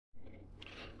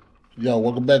Yo,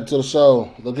 welcome back to the show.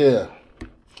 Look here,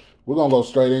 we're gonna go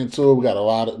straight into it. We got a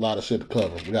lot of shit to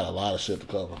cover. We got a lot of shit to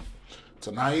cover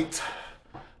tonight,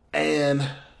 and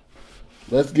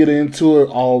let's get into it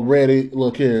already.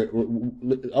 Look here,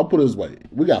 I'll put it this way: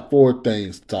 we got four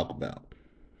things to talk about.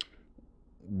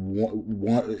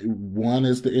 One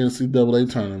is the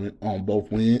NCAA tournament on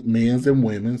both men's and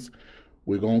women's.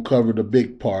 We're gonna cover the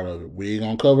big part of it. We ain't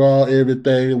gonna cover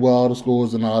everything, well, all the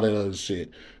scores and all that other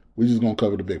shit. We're just gonna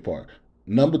cover the big part.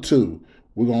 Number two,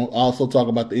 we're gonna also talk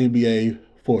about the NBA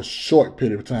for a short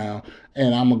period of time.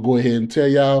 And I'm gonna go ahead and tell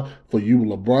y'all, for you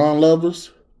LeBron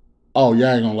lovers, oh,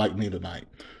 y'all ain't gonna like me tonight.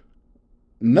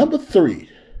 Number three,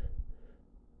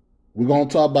 we're gonna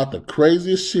talk about the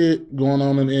craziest shit going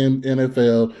on in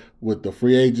NFL with the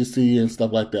free agency and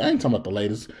stuff like that. I ain't talking about the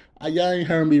latest. Y'all ain't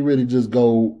heard me really just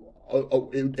go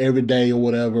every day or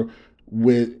whatever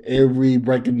with every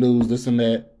breaking news, this and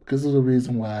that, because there's a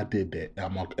reason why I did that.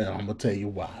 I'm gonna tell you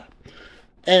why.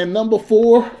 And number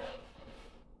four,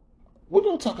 we're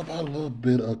gonna talk about a little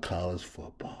bit of college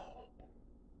football.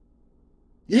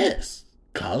 Yes,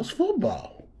 college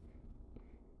football.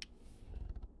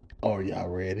 Are y'all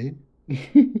ready?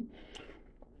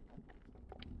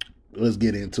 Let's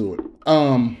get into it.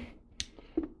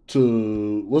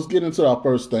 Let's get into our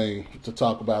first thing to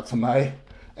talk about tonight.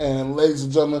 And ladies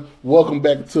and gentlemen, welcome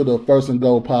back to the First and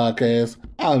Goal podcast.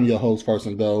 I'm your host, First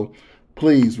and Goal.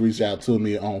 Please reach out to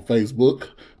me on Facebook.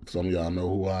 Some of y'all know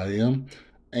who I am,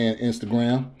 and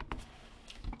Instagram.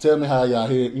 Tell me how y'all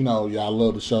hear. Y'all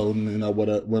love the show.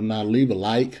 What not. Leave a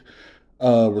like,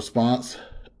 response,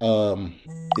 um,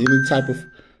 any type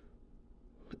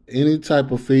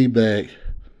of feedback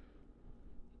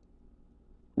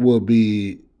will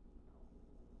be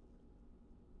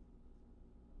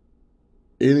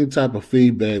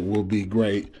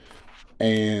great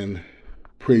and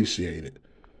appreciated.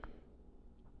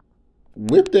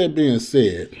 With that being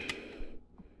said,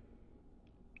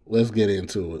 let's get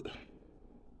into it.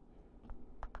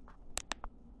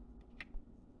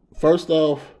 First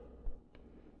off,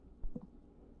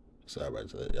 sorry about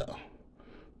that, y'all.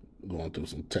 Going through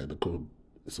some technical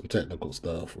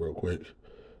stuff real quick.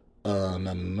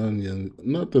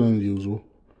 Nothing unusual.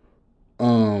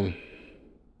 Um,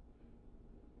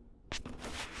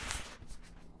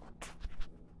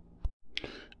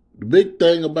 the big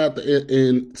thing about the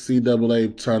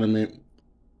NCAA tournament,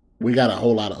 we got a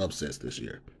whole lot of upsets this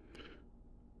year,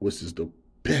 which is the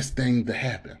best thing to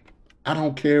happen. I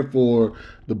don't care for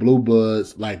the blue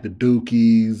bloods like the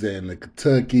Dukies and the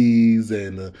Kentuckies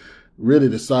and really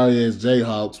the sorry ass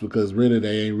Jayhawks, because really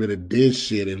they ain't really did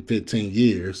shit in 15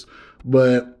 years.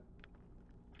 But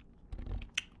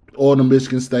or the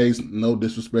Michigan States, no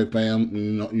disrespect, fam.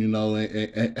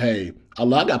 Hey,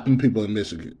 I got people in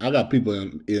Michigan. I got people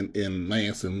in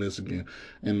Lansing, Michigan,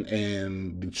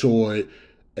 and Detroit,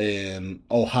 and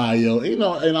Ohio,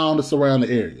 and all the surrounding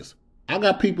areas. I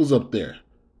got peoples up there.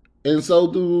 And so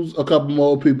do a couple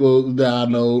more people that I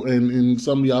know, and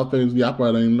some of y'all fans, y'all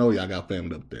probably don't even know y'all got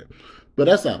family up there. But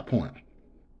that's not the point.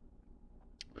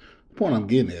 The point I'm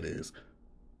getting at is,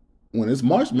 when it's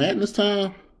March Madness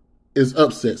time, it's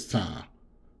upsets time.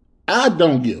 I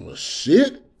don't give a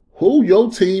shit who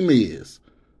your team is.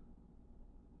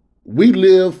 We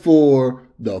live for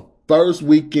the first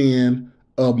weekend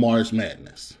of March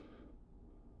Madness,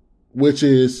 which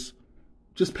is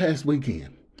just past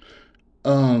weekend.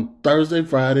 Thursday,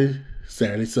 Friday,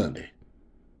 Saturday, Sunday.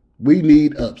 We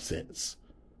need upsets.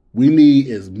 We need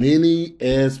as many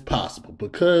as possible,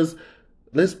 because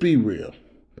let's be real.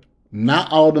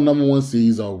 Not all the number one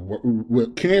seeds are.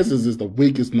 Kansas is the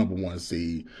weakest number one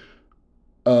seed.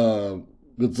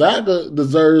 Gonzaga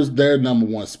deserves their number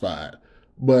one spot,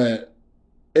 but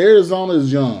Arizona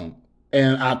is young,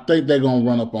 and I think they're gonna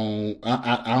run up on.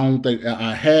 I don't think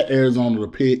I had Arizona to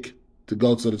pick to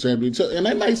go to the championship, and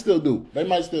they might still do.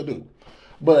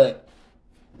 But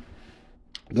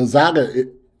Gonzaga,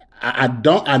 I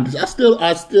don't. I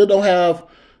still don't have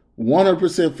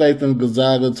 100% faith in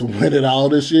Gonzaga to win it all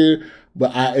this year.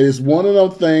 But it's one of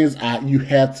those things you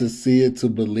have to see it to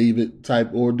believe it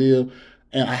type ordeal,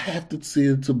 and I have to see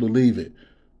it to believe it.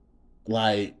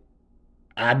 Like,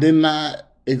 I did not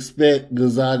expect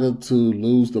Gonzaga to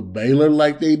lose to Baylor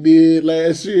like they did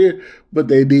last year, but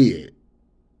they did.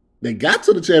 They got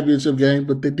to the championship game,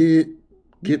 but they did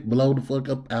get blown the fuck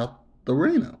up out the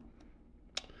arena.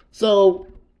 So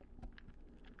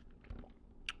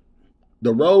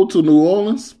the road to New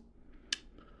Orleans,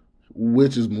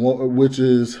 which is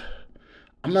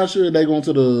I'm not sure if they're going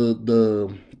to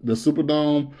the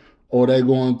Superdome, or they're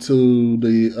going to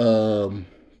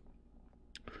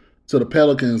to the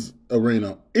Pelicans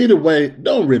arena. Either way,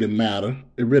 don't really matter.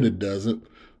 It really doesn't.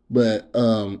 But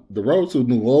the road to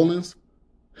New Orleans,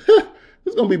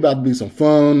 it's gonna be about to be some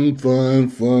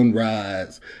fun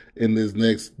rides in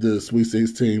the Sweet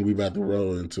 16 we about to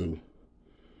roll into.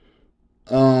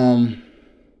 Um,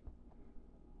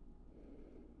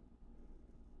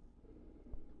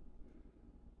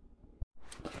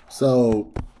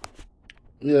 so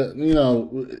yeah,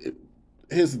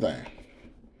 here's the thing.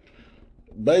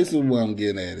 Basically, what I'm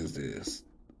getting at is this: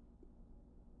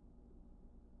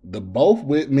 the both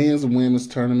with men's and women's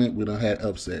tournament, we done had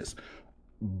upsets.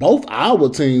 Both our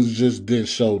teams just didn't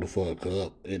show the fuck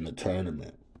up in the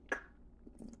tournament.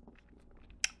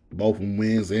 Both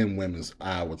men's and women's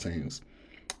our teams,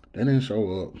 they didn't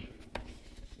show up.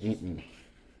 Mm-mm.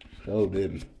 Show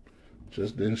didn't.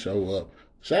 Just didn't show up.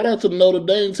 Shout out to the Notre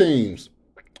Dame teams.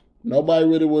 Nobody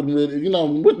really wouldn't really,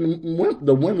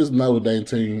 the women's Notre Dame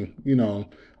team,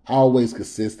 always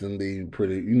consistently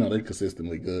pretty, they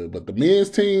consistently good. But the men's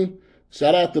team,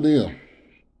 shout out to them.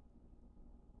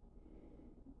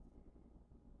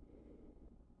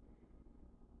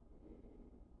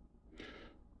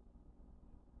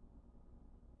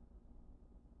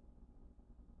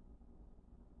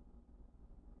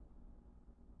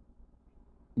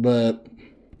 But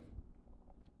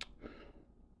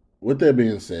with that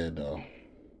being said, though,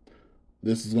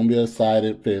 this is going to be a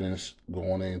sided finish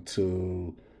going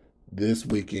into this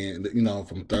weekend,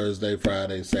 from Thursday,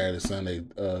 Friday, Saturday, Sunday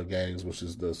games, which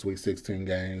is the Sweet 16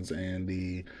 games and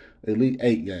the Elite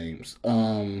 8 games.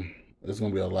 There's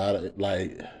going to be a lot of,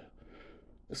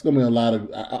 it's gonna be a lot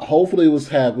of. Hopefully, we'll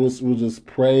just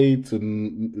pray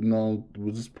to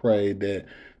we'll just pray that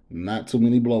not too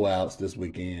many blowouts this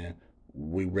weekend.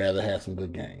 We rather have some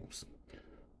good games.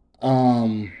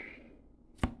 Um,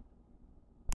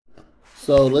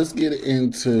 so let's get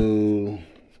into.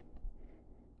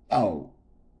 Oh,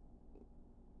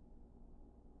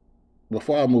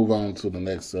 before I move on to the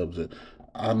next subject,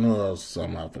 I know there was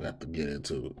something I forgot to get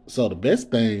into. So the best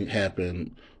thing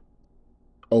happened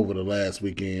over the last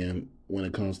weekend when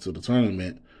it comes to the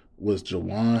tournament was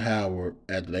Juwan Howard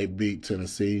after they beat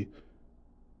Tennessee.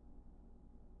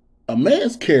 A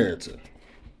man's character.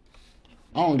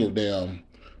 I don't give a damn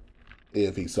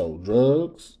if he sold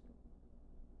drugs.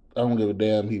 I don't give a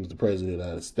damn if he was the president of the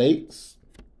United States.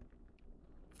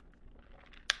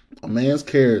 A man's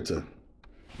character,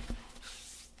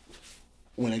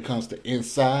 when it comes to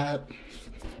inside,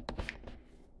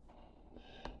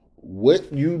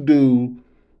 what you do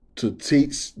to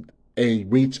teach and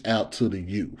reach out to the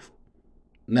youth.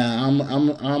 Now I'm not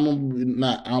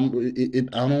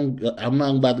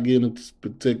about to get into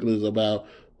particulars about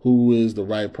who is the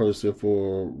right person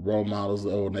for role models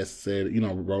or necessary,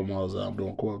 role models. I'm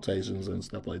doing quotations and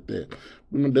stuff like that.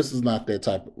 This is not that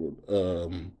type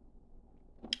of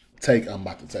take I'm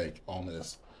about to take on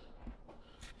this.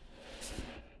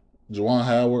 Juwan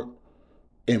Howard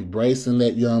embracing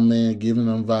that young man, giving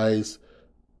him advice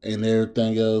and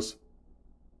everything else.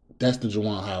 That's the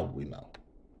Juwan Howard we know.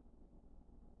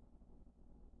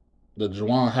 The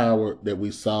Juwan Howard that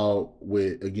we saw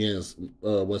with against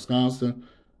Wisconsin,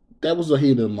 that was a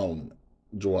heat of the moment.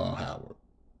 Juwan Howard.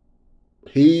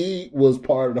 He was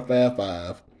part of the Fab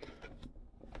Five,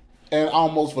 and I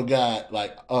almost forgot.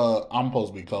 Like, I'm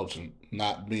supposed to be coaching,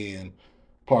 not being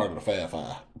part of the Fab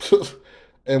Five.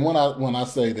 And when I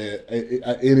say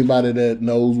that, anybody that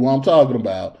knows what I'm talking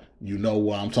about, you know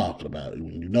what I'm talking about.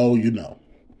 When you know, you know.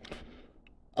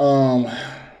 Um,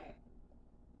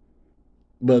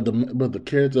 but the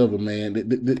character of a man,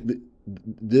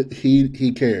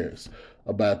 he cares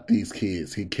about these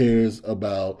kids. He cares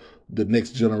about the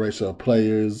next generation of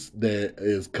players that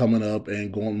is coming up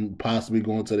and possibly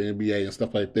going to the NBA and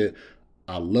stuff like that.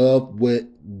 I love what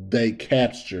they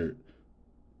captured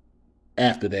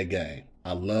after that game.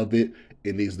 I love it.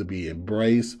 It needs to be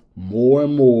embraced more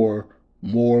and more,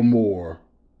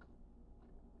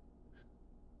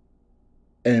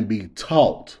 and be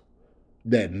taught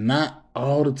that not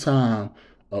all the time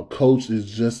a coach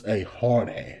is just a hard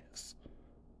ass.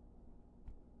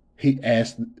 He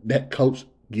asked that coach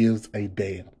gives a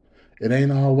damn. It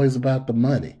ain't always about the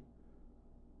money.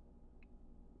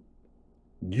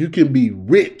 You can be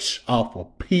rich off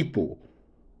of people,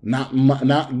 not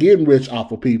getting rich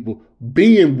off of people,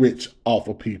 being rich off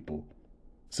of people.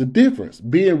 It's a difference.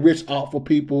 Being rich off of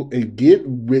people and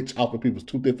getting rich off of people is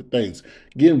two different things.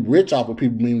 Getting rich off of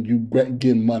people means you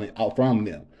getting money out from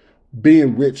them.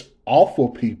 Being rich off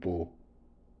of people,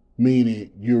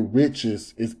 meaning your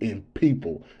riches is in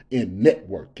people, in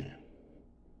networking.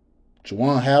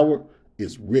 Juwan Howard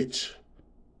is rich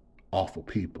off of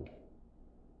people.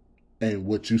 And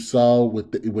what you saw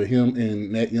with him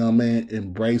and that young man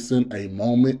embracing a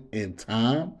moment in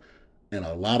time, and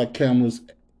a lot of cameras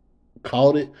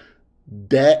caught it,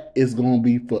 that is going to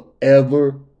be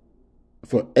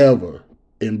forever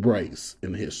embraced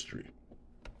in history.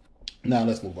 Now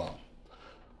let's move on.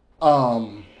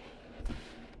 Um,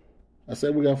 I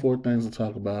said we got 4 things to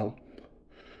talk about.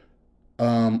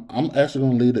 I'm actually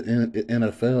going to leave the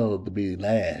NFL to be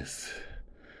last.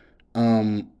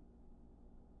 Um,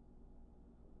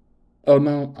 oh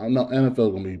no, NFL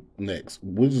gonna be next.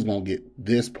 We're just gonna get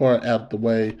this part out of the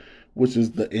way, which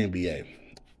is the NBA.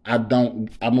 I'm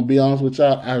gonna be honest with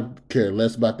y'all. I care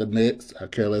less about the Nets. I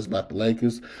care less about the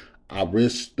Lakers. I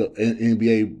wish the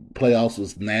NBA playoffs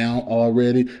was now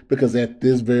already, because at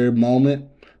this very moment,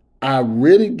 I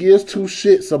really give 2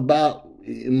 shits about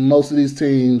most of these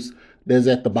teams that's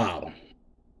at the bottom,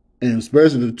 and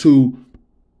especially the 2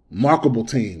 markable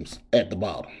teams at the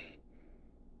bottom.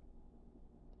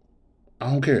 I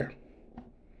don't care.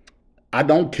 I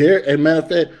don't care. As a matter of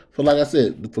fact, for like I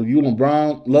said, for you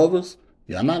LeBron lovers,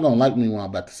 y'all not gonna like me when I'm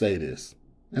about to say this,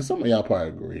 and some of y'all probably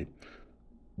agree.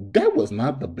 That was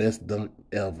not the best dunk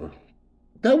ever.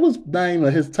 That was not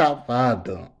even his top 5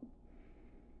 dunk.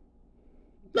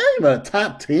 Not even a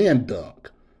top 10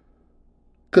 dunk.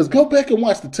 Cause go back and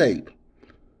watch the tape.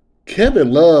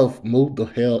 Kevin Love moved the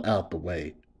hell out the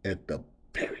way at the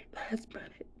very last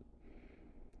minute.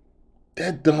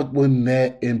 That dunk wasn't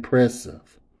that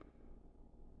impressive.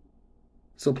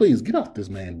 So please get off this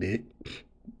man dick.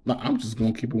 No, I'm just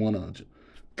gonna keep it 100.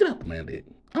 Get off the man dick.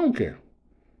 I don't care.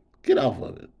 Get off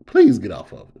of it. Please get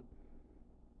off of it.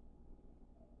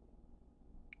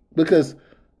 Because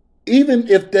even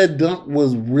if that dunk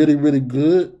was really, really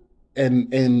good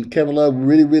and Kevin Love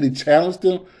really, really challenged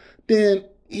him, then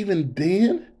even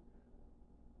then,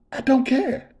 I don't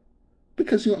care.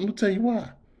 Because I'm gonna tell you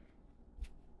why.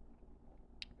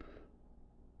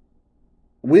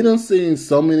 We done seen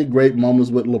so many great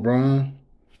moments with LeBron.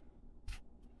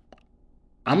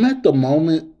 I'm at the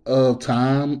moment of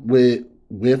time with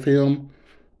him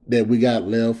that we got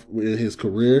left with his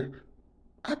career.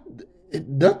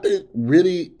 It doesn't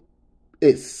really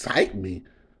excite me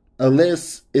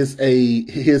unless it's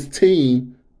his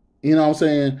team. You know what I'm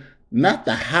saying? Not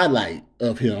the highlight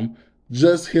of him,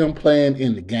 just him playing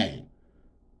in the game.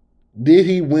 Did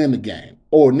he win the game,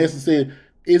 or necessarily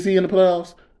is he in the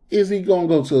playoffs? Is he gonna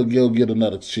go get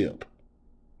another chip,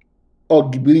 or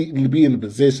be in the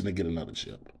position to get another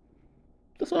chip?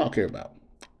 That's all I care about.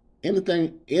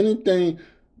 Anything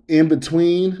in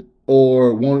between,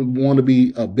 or want to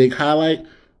be a big highlight,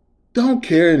 don't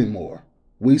care anymore.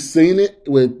 We seen it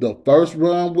with the first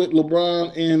run with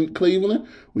LeBron in Cleveland.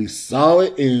 We saw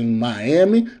it in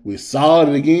Miami. We saw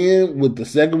it again with the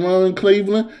second run in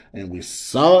Cleveland, and we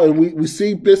saw it. We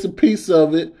see bits and pieces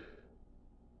of it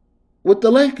with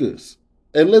the Lakers.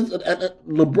 And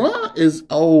LeBron is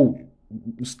old.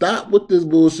 Stop with this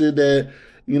bullshit that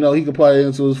he could play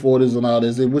into his 40s and all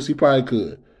this, which he probably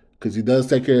could, because he does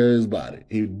take care of his body.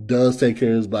 He does take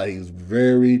care of his body. He's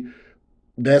very.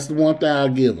 That's the one thing I'll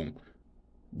give him.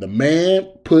 The man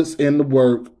puts in the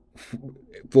work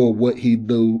for what he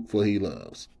do, for he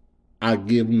loves. I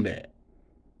give him that.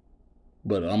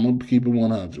 But I'm gonna keep it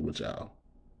 100 with y'all.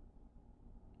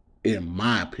 In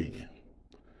my opinion,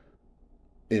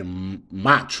 in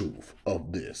my truth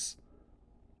of this,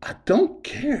 I don't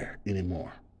care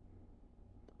anymore.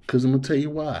 Because I'm gonna tell you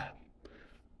why.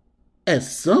 At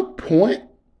some point,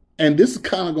 and this is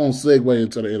kind of gonna segue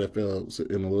into the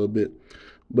NFL in a little bit,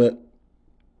 but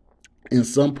in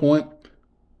some point,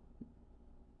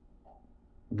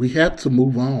 we have to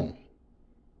move on.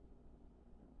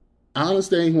 I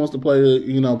understand he wants to play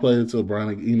until Brian,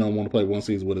 want to play one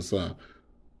season with his son.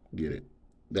 Get it?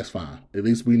 That's fine. At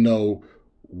least we know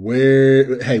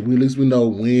where. Hey, at least we know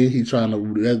when he's trying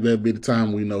to. That'll be the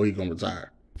time we know he's gonna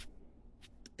retire.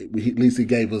 At least he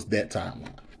gave us that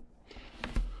timeline.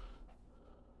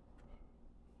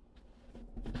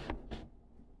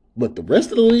 But the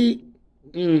rest of the league,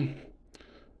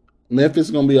 Memphis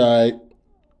is gonna be all right.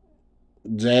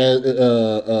 Jazz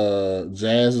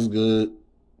is good.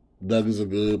 Nuggets a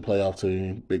good playoff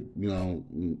team. Big,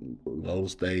 Golden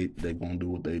State, they're gonna do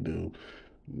what they do.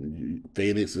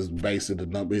 Phoenix is basically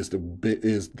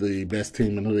is the best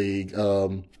team in the league.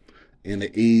 In the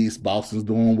East, Boston's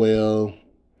doing well.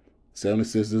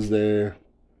 76ers there.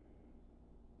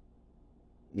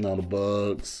 The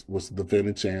Bucks was the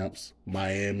defending champs.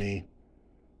 Miami.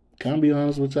 Can I be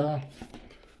honest with y'all?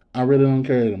 I really don't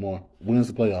care anymore. When's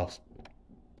the playoffs?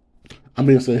 I'm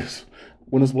being serious.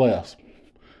 When is the playoffs?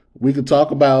 We could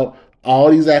talk about all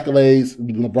these accolades,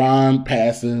 LeBron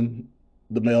passing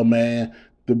the mailman,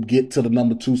 to get to the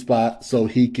number 2 spot so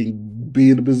he can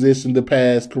be in the position to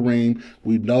pass Kareem.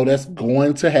 We know that's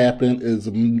going to happen.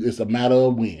 It's a matter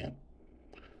of when.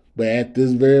 But at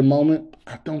this very moment,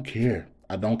 I don't care.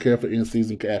 I don't care for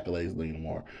in-season accolades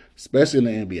anymore, especially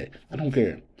in the NBA. I don't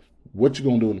care. What you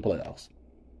gonna do in the playoffs?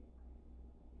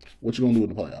 What you gonna do in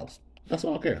the playoffs? That's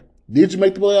all I care. Did you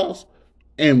make the playoffs?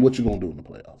 And what you gonna do in the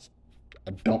playoffs?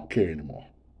 I don't care anymore.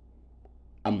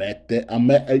 I'm at that.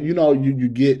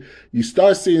 You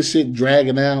start seeing shit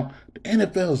dragging out. The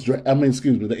NFL's the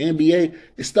NBA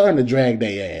is starting to drag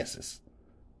their asses.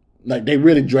 Like they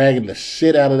really dragging the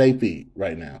shit out of their feet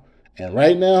right now. And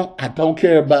right now, I don't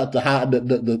care about the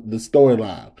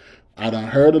storyline. I done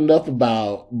heard enough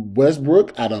about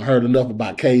Westbrook. I done heard enough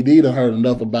about KD. Done heard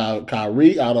enough about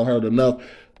Kyrie. I done heard enough.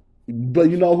 But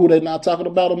you know who they're not talking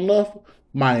about enough?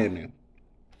 Miami.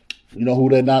 You know who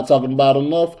they're not talking about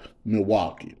enough?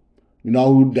 Milwaukee. You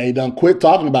know who they done quit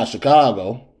talking about?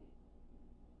 Chicago.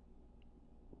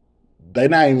 They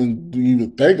not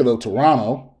even thinking of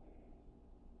Toronto.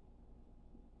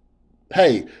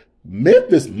 Hey,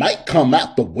 Memphis might come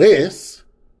out the West,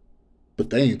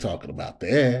 but they ain't talking about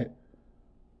that.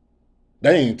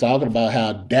 They ain't talking about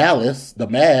how Dallas, the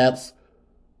Mavs,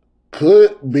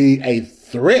 could be a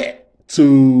threat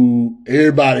to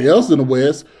everybody else in the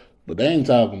West, but they ain't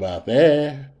talking about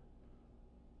that.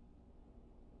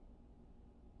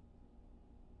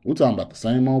 We're talking about the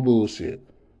same old bullshit,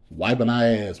 wiping our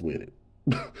ass with it.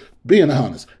 Being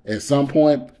honest, at some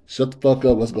point, shut the fuck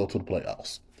up. Let's go to the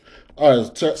playoffs. All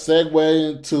right, segue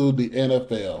into the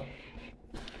NFL.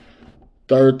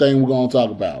 Third thing we're going to talk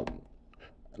about.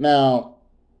 Now,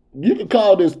 you can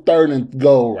call this third and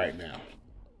goal right now.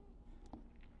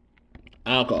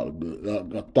 I'll call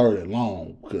it a third and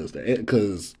long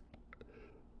because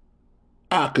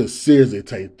I could seriously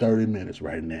take 30 minutes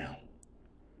right now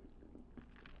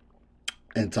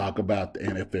and talk about the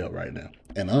NFL right now.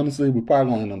 And honestly, we're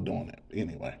probably going to end up doing it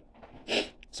anyway.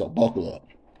 So buckle up.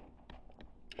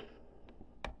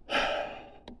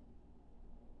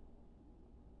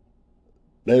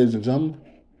 Ladies and gentlemen,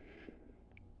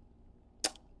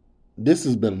 this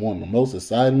has been one of the most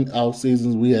exciting off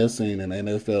seasons we have seen in the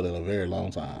NFL in a very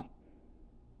long time.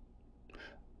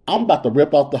 I'm about to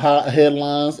rip off the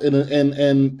headlines,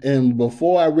 and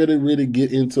before I really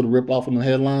get into the rip off of the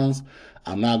headlines,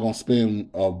 I'm not gonna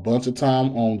spend a bunch of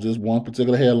time on just one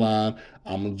particular headline.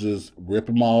 I'm gonna just rip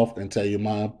them off and tell you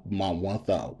my one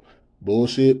thought.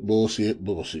 Bullshit, bullshit,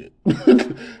 bullshit.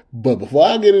 But before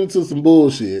I get into some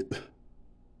bullshit,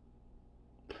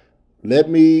 let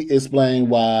me explain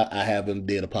why I haven't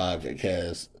did a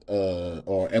podcast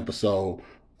or episode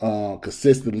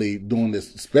consistently doing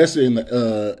this, especially in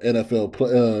the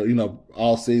NFL,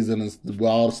 all season and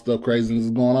all the stuff craziness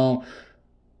is going on.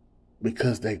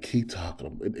 Because they keep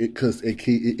talking, because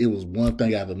it was one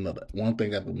thing after another, one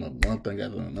thing after another, one thing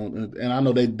after another, and I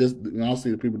know I see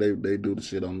the people they do the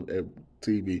shit on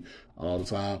TV all the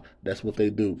time. That's what they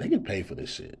do. They get paid for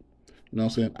this shit. You know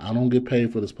what I'm saying? I don't get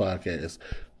paid for this podcast.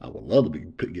 I would love to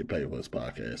get paid for this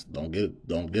podcast. Don't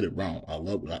get it wrong.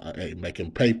 Hey,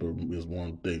 making paper is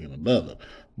one thing and another,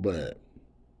 but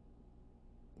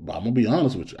I'm gonna be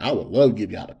honest with you. I would love to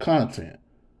give y'all the content,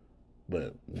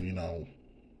 but we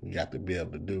got to be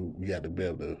able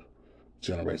to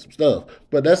generate some stuff.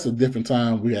 But that's a different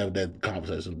time. We have that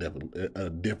conversation.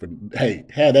 Hey,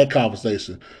 have that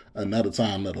conversation another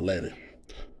time, another later.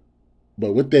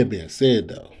 But with that being said,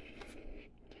 though,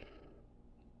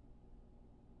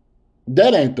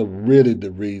 that ain't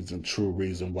the true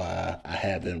reason why I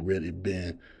haven't really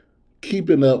been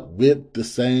keeping up with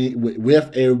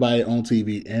with everybody on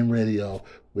TV and radio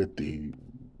with the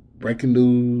breaking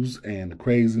news and the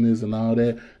craziness and all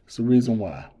that. It's the reason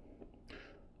why.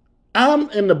 I'm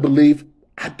in the belief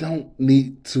I don't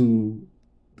need to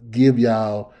give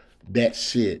y'all that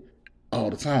shit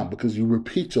all the time because you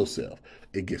repeat yourself.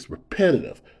 It gets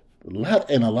repetitive. A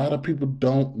lot of people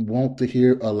don't want to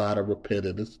hear a lot of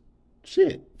repetitive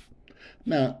shit.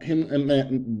 Now,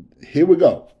 here we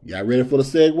go. Y'all ready for the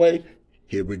segue?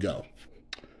 Here we go.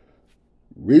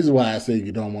 Reason why I say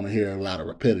you don't want to hear a lot of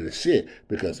repetitive shit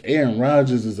because Aaron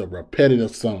Rodgers is a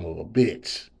repetitive son of a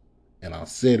bitch. And I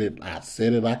said it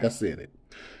like I said it.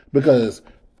 Because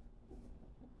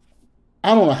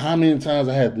I don't know how many times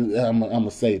I'm going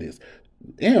to say this.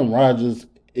 Aaron Rodgers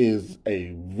is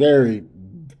a very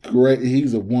great,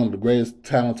 he's one of the greatest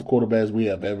talented quarterbacks we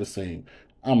have ever seen.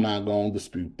 I'm not going to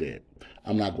dispute that.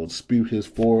 I'm not going to dispute his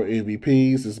 4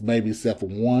 MVPs. It's maybe except for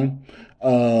one,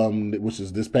 which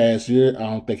is this past year. I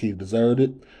don't think he deserved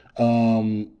it.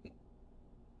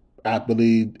 I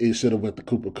believe it should have went to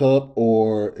Cooper Kupp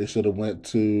or it should have went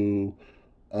to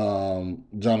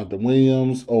Jonathan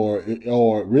Williams, or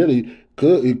really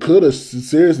could have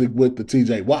seriously with the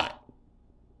T.J. Watt.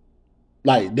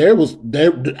 Like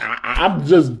I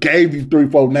just gave you 3,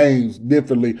 4 names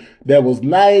differently. That was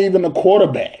not even a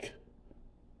quarterback.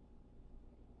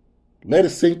 Let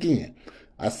it sink in.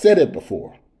 I said it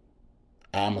before.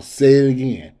 I'ma say it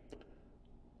again.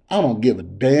 I don't give a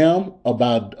damn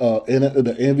about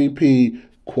the MVP,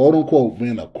 quote unquote,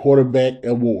 being a quarterback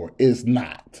award. It's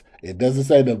not. It doesn't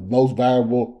say the most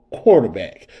valuable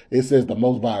quarterback. It says the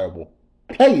most valuable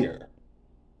player.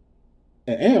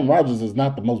 And Aaron Rodgers is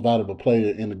not the most valuable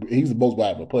player he's the most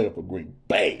valuable player for Green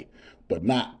Bay, but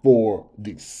not for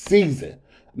the season.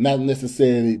 Not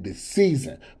necessarily the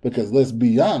season. Because let's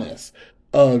be honest,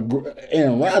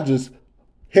 Aaron Rodgers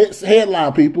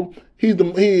headline people. He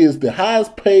is the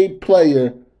highest paid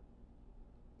player,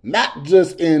 not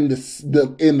just in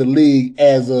the league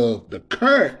as of the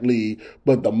current league,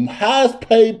 but the highest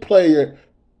paid player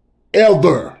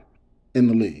ever in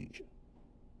the league.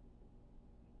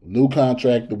 New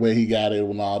contract, the way he got it,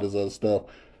 and all this other stuff.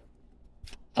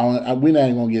 We're not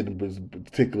even gonna get the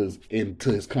particulars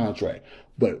into his contract,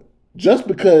 but just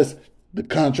because the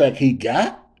contract he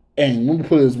got, and let me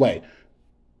put it this way,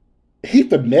 he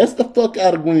finessed the fuck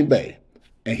out of Green Bay,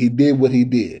 and he did what he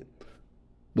did.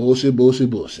 Bullshit, bullshit,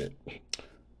 bullshit.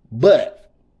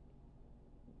 But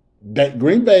that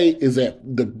Green Bay is at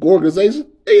the organization,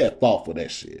 they at fault for that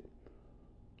shit.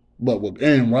 But what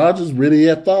Aaron Rodgers really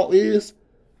at fault is,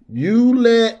 you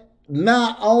let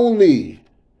not only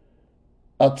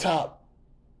a top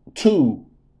 2,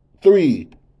 3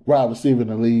 wide receiver in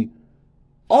the league,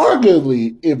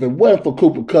 arguably, if it wasn't for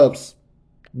Cooper Kupp's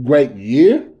great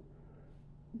year,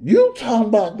 you talking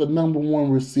about the number 1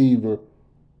 receiver,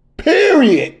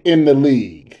 period, in the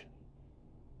league.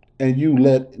 And you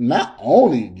let, not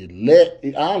only you let,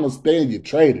 I understand you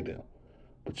traded him,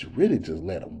 but you really just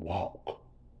let him walk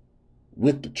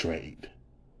with the trade.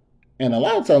 And a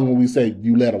lot of times when we say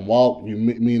you let him walk, you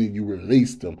meaning you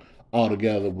released him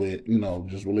altogether with,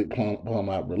 just plumb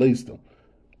out released him.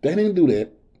 They didn't do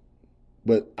that.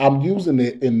 But I'm using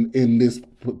it in this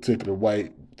particular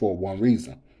way for one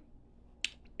reason.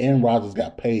 Aaron Rodgers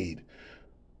got paid.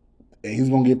 And he's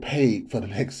going to get paid for the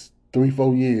next 3,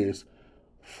 4 years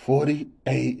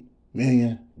 $48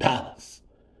 million.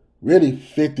 Really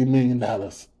 $50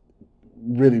 million.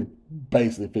 Really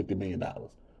basically $50 million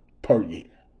per year.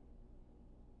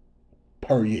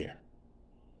 Per year.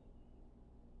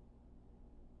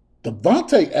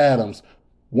 Davante Adams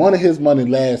wanted his money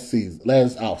last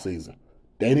offseason.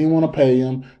 They didn't want to pay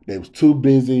him. They was too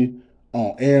busy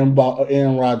on Aaron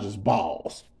Rodgers'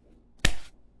 balls.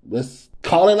 Let's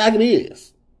call it like it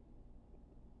is.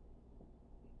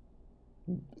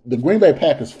 The Green Bay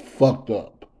Packers fucked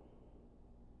up.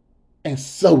 And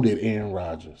so did Aaron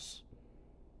Rodgers.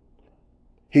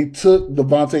 He took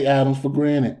Davante Adams for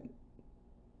granted.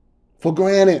 For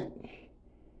granted.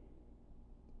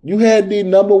 You had the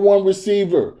number 1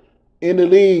 receiver in the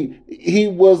league. He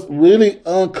was really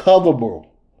uncoverable.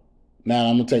 Now,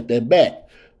 I'm going to take that back.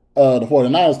 The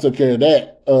 49ers took care of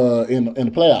that in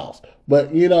the playoffs.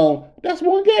 But, that's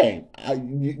one game.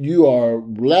 You are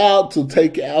allowed to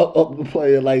take out a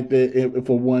player like that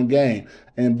for one game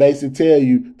and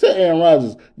basically tell Aaron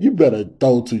Rodgers, you better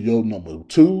throw to your number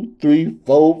 2, 3,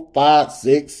 4, 5,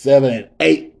 6, 7, and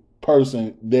 8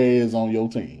 person there is on your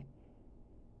team.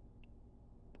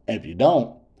 And if you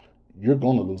don't, you're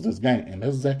going to lose this game. And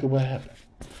that's exactly what happened.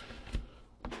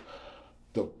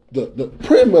 The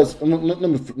pretty much,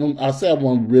 I said I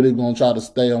wasn't really going to try to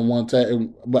stay on one tag,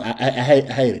 but I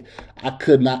hate it. I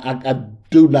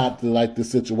do not like this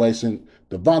situation.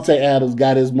 Davante Adams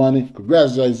got his money.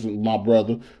 Congratulations, my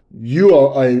brother. You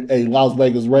are a Las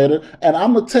Vegas Raider. And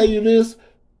I'm going to tell you this.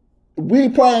 We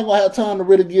probably ain't going to have time to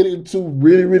really get into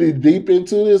really deep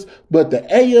into this, but the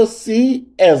AFC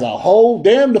as a whole,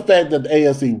 damn the fact that the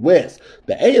AFC West,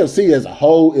 the AFC as a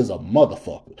whole is a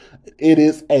motherfucker. It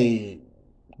is a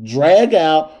drag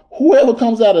out. Whoever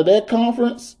comes out of that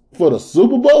conference for the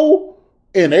Super Bowl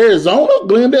in Arizona,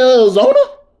 Glendale, Arizona,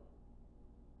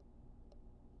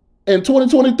 in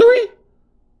 2023,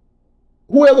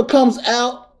 whoever comes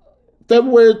out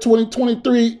February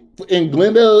 2023 in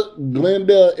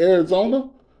Glendale, Arizona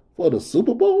for the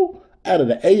Super Bowl out of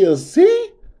the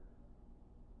AFC,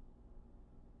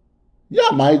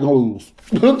 y'all might lose.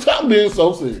 I'm being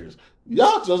so serious.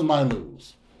 Y'all just might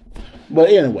lose.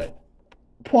 But anyway,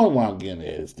 the point where I'm getting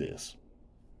at is this.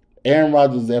 Aaron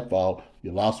Rodgers is at fault.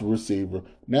 You lost a receiver.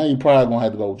 Now you're probably going to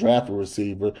have to go draft a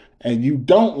receiver. And you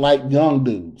don't like young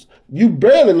dudes. You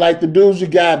barely like the dudes you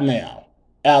got now.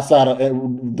 outside of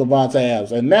Devontae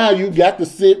Adams. And now you got to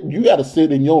sit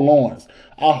in your lawns.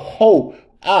 I hope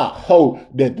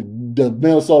that the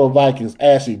Minnesota Vikings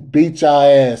actually beat y'all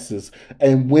asses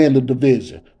and win the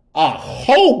division. I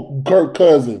hope Kirk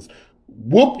Cousins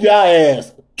whoop y'all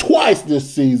ass twice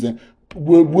this season,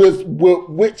 which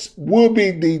will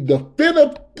be the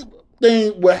definitive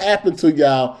thing will happen to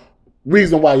y'all.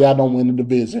 Reason why y'all don't win the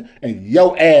division, and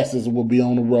your asses will be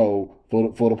on the road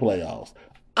for the playoffs.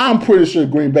 I'm pretty sure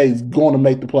Green Bay is going to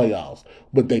make the playoffs,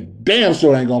 but they damn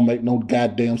sure ain't going to make no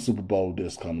goddamn Super Bowl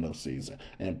this coming up season,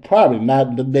 and probably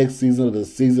not the next season or the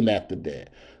season after that.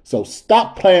 So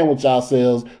stop playing with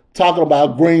yourselves, talking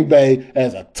about Green Bay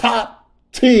as a top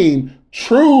team,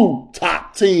 true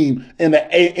top team in the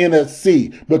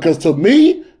NFC, because to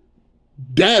me,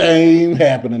 that ain't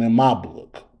happening in my book.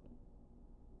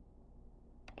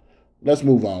 Let's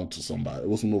move on to somebody.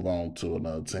 Let's move on to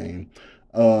another team.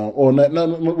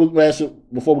 Actually,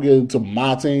 before we get into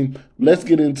my team, let's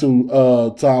get into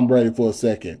Tom Brady for a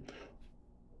second.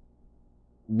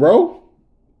 Bro,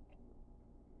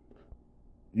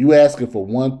 you asking for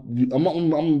one. I'm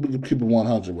going to keep it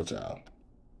 100 with y'all.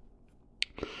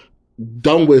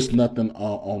 Don't wish nothing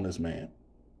on this man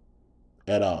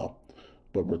at all.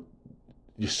 But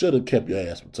you should have kept your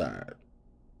ass retired.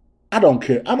 I don't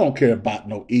care. I don't care about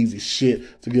no easy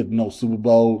shit to get no Super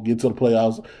Bowl, get to the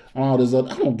playoffs, all this other.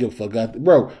 I don't give a fuck.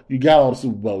 Bro, you got all the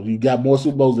Super Bowls. You got more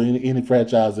Super Bowls than any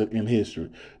franchise in history.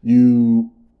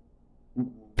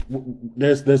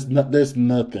 There's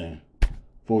nothing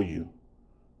for you.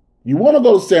 You want to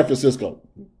go to San Francisco?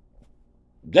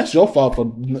 That's your fault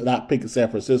for not picking San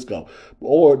Francisco.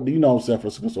 Or San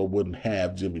Francisco wouldn't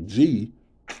have Jimmy G.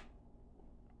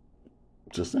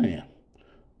 Just saying.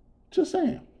 Just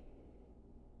saying.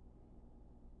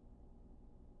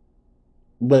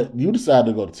 But you decided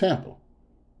to go to Tampa.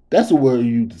 That's where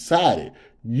you decided.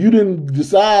 You didn't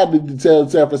decide to tell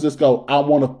San Francisco, I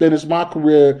want to finish my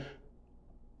career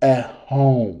at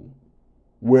home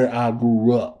where I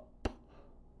grew up.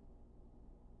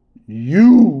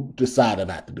 You decided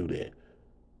not to do that.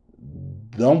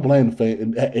 Don't blame the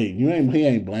fan. Hey, he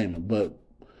ain't blaming, but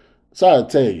sorry to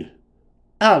tell you,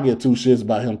 I don't get two shits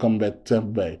about him coming back to Tampa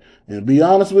Bay. And to be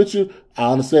honest with you,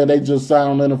 I understand they just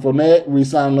signed Leonard Fournette,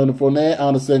 re-signed Leonard Fournette. I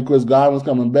understand Chris Godwin's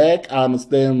coming back. I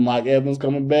understand Mike Evans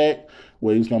coming back.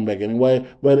 Well, he's coming back anyway.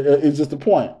 But it's just the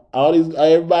point.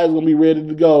 Everybody's gonna be ready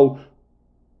to go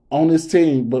on this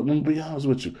team. But let me be honest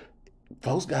with you,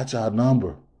 folks got y'all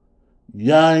number.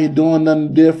 Y'all ain't doing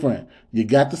nothing different. You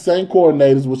got the same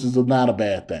coordinators, which is not a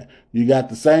bad thing. You got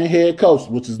the same head coach,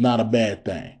 which is not a bad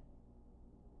thing.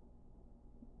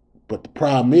 But the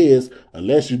problem is,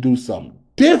 unless you do something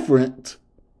different,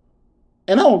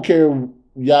 and I don't care,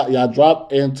 y'all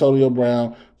drop Antonio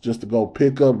Brown just to go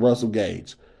pick up Russell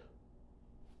Gage.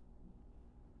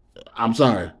 I'm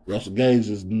sorry, Russell Gage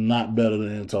is not better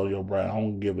than Antonio Brown. I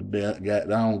don't give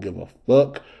a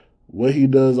fuck what he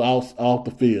does off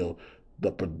the field.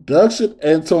 The production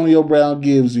Antonio Brown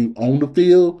gives you on the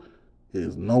field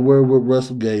is nowhere what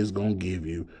Russell Gage is gonna give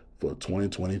you for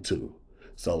 2022.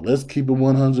 So let's keep it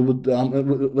 100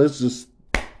 with. Let's just.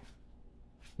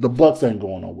 The Bucks ain't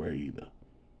going nowhere either.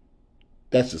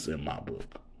 That's just in my book.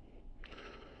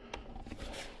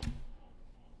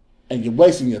 And you're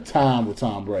wasting your time with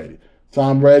Tom Brady.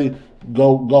 Tom Brady,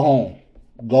 go home.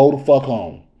 Go the fuck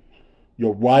home.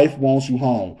 Your wife wants you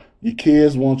home. Your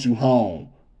kids want you home.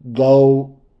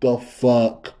 Go the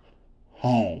fuck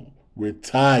home.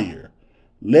 Retire.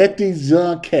 Let these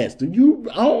young cats. I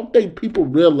don't think people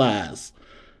realize.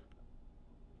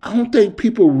 I don't think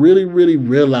people really, really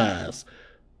realize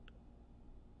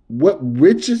what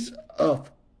riches of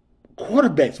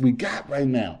quarterbacks we got right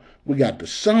now. We got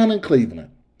Deshaun in Cleveland.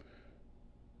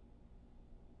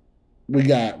 We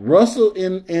got Russell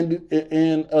in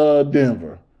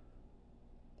Denver.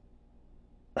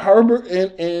 Herbert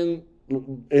in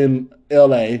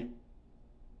L.A.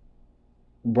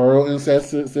 Burrow in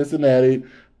Cincinnati.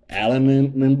 Allen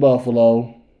in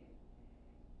Buffalo.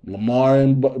 Lamar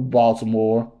in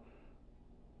Baltimore.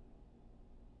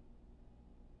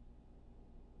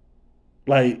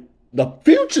 Like, the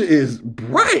future is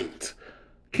bright.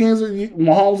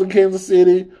 Mahomes in Kansas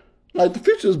City. Like, the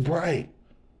future is bright.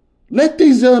 Let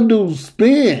these young dudes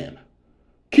spin.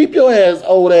 Keep your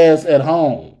old ass at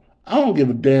home. I don't give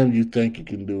a damn you think you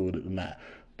can do it or not.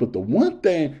 But the one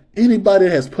thing, anybody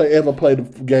that has ever played a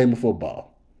game of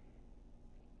football,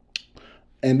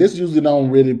 and this usually don't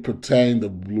really pertain to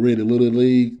really little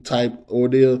league type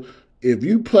ordeal. If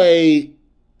you play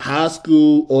high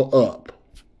school or up,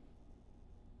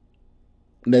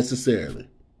 necessarily,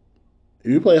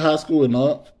 if you play high school and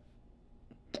up,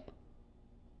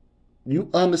 you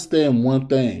understand one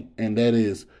thing, and that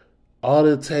is all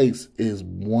it takes is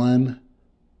one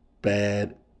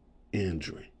bad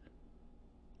injury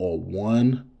or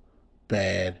one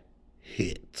bad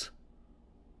hit.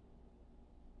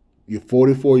 You're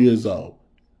 44 years old.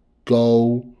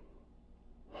 Go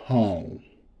home.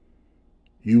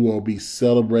 You will be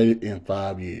celebrated in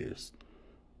 5 years.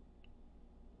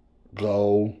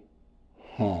 Go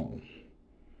home.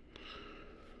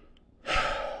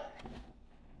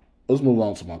 Let's move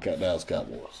on to my Dallas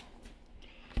Cowboys.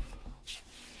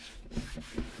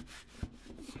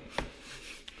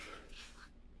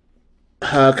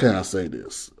 How can I say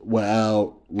this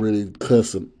without really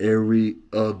cussing every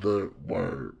other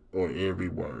word or every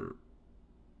word?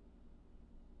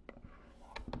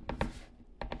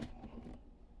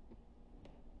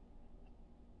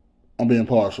 I'm being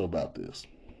partial about this.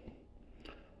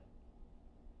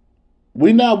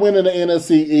 We're not winning the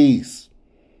NFC East.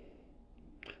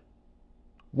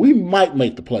 We might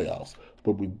make the playoffs,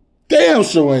 but we damn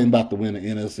sure ain't about to win the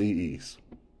NFC East.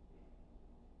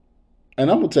 And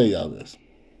I'm gonna tell y'all this.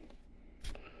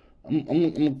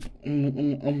 I'm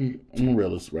a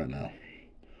realist right now.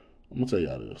 I'm gonna tell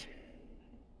y'all this.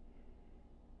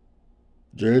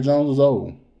 Jerry Jones is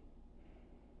old.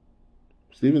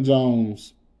 Stephen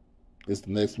Jones is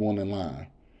the next one in line.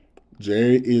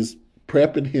 Jerry is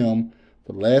prepping him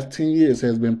for the last 10 years,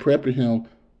 has been prepping him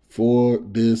for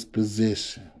this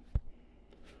position.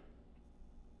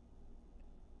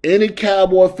 Any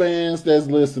Cowboy fans that's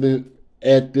listening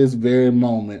at this very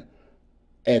moment,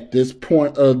 at this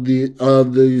point of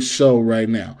the show right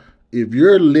now, if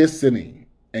you're listening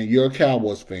and you're a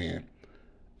Cowboys fan,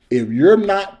 if you're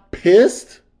not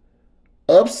pissed,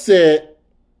 upset,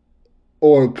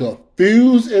 or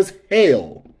confused as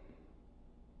hell,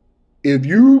 if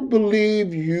you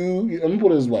believe I'm gonna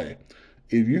put it this way,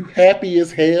 if you happy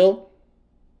as hell,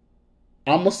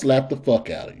 I'm gonna slap the fuck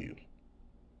out of you.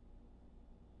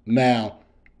 Now,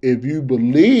 if you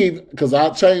believe, because I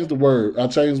changed the word, I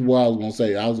changed what I was gonna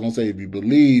say. I was gonna say if you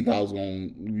believe,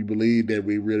 you believe that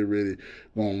we really, really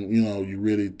you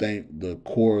really think the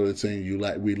core of the team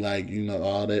we like,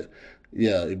 all that.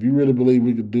 Yeah, if you really believe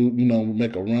we could do,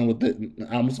 make a run with it,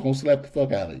 I'm just gonna slap the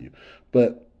fuck out of you.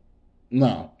 But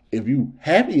no, if you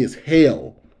happy as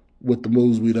hell with the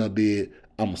moves we done did,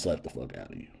 I'm gonna slap the fuck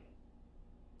out of you.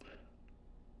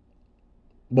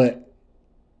 But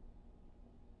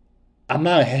I'm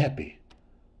not happy.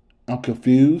 I'm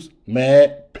confused,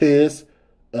 mad, pissed,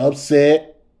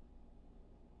 upset.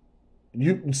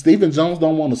 Stephen Jones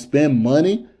don't want to spend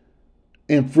money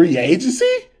in free agency?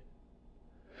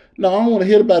 No, I don't want to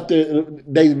hear about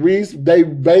they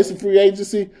basic free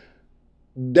agency.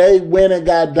 They went and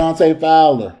got Dante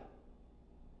Fowler.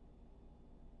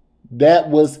 That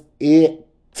was it.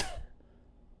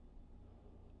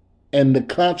 And the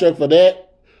contract for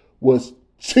that was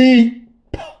cheap.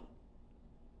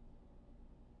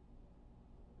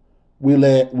 We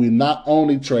not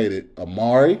only traded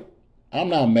Amari. I'm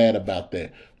not mad about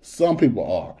that. Some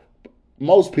people are.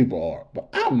 Most people are. But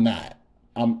I'm not.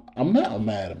 I'm not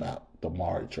mad about the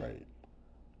Amari trade.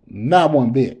 Not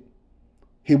one bit.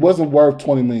 He wasn't worth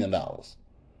 $20 million.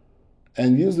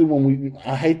 And usually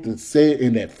I hate to say it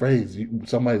in that phrase,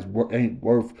 somebody's ain't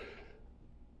worth,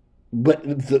 but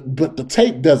the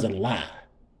tape doesn't lie.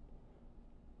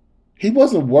 He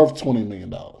wasn't worth $20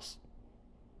 million.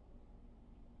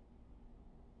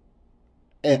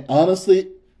 And honestly,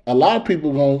 a lot of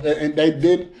people and they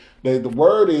didn't. The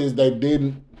word is they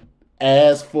didn't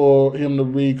ask for him to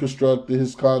reconstruct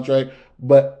his contract,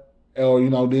 but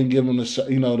didn't give him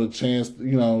the chance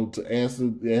to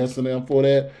answer them for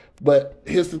that. But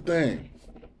here's the thing: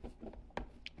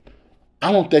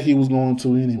 I don't think he was going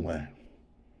to anyway.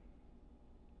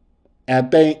 I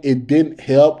think it didn't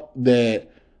help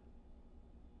that.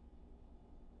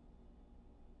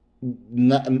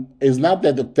 It's not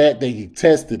that the fact that he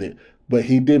tested it, but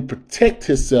he didn't protect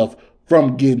himself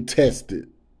from getting tested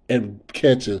and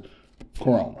catching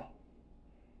corona,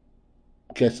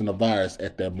 catching the virus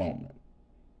at that moment.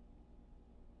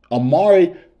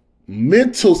 Amari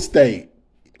mental state,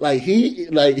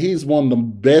 he's one of the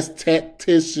best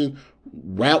tactician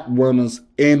route runners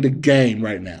in the game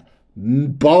right now,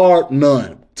 bar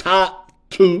none. Top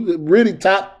two, really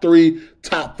top three,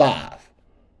 top five.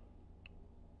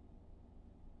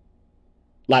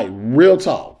 Like real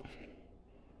talk.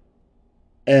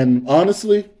 And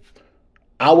honestly,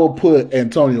 I will put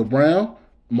Antonio Brown,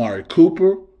 Amari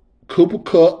Cooper, Cooper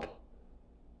Kupp.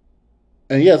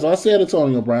 And yes, I said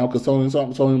Antonio Brown because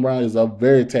Antonio Brown is a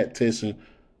very tactician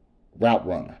route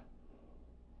runner.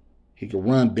 He can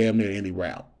run damn near any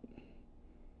route.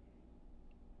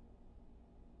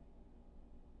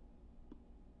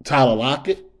 Tyler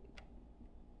Lockett.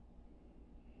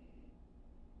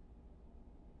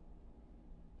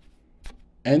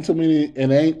 Ain't too many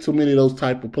of those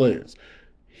type of players.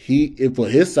 If for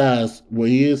his size, where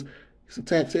he is, he's a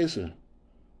tactician.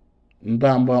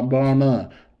 Bar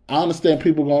none. I understand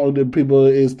people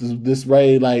is this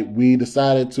way. Like we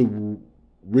decided to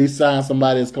re-sign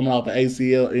somebody that's coming off an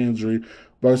ACL injury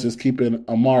versus keeping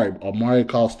Amari. Amari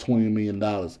cost $20 million.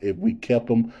 If we kept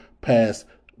him past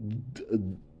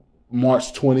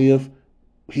March 20th,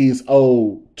 he's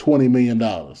owed $20 million.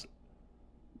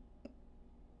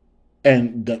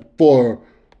 And for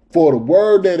the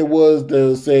word that it was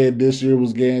that said this year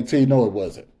was guaranteed, no, it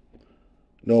wasn't.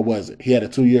 No, it wasn't. He had a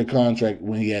 2-year contract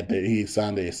when he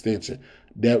signed the extension.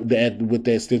 That with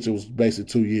that extension was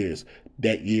basically 2 years.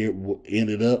 That year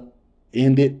ended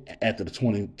after the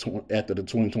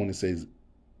 2020 season.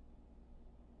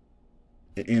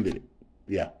 It ended it.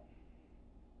 Yeah,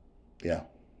 yeah.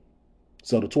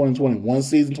 So the 2021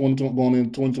 season, 2020 going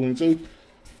into 2022,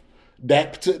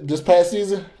 this past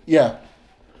season, yeah,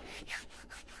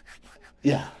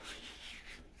 yeah.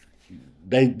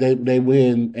 They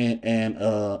went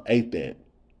and ate that.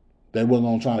 They wasn't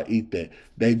gonna try to eat that.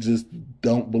 They just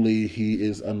don't believe he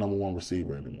is a number one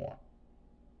receiver anymore.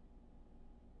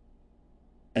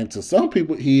 And to some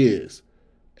people, he is.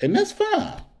 And that's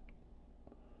fine.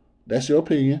 That's your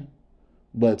opinion.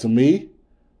 But to me,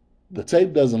 the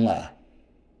tape doesn't lie.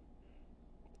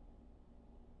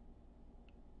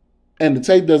 And the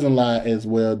tape doesn't lie as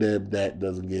well that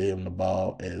doesn't give him the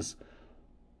ball as,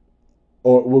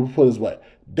 or we'll put it this way,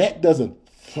 that doesn't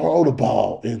throw the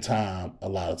ball in time a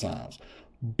lot of times.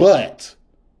 But,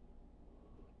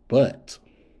 but,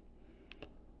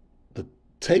 the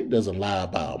tape doesn't lie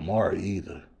about Amari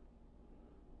either.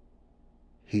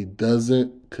 He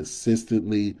doesn't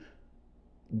consistently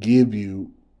give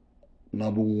you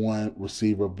number one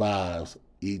receiver vibes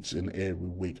each and every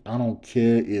week. I don't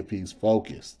care if he's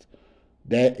focused.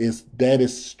 That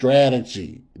is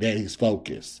strategy that he's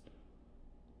focused.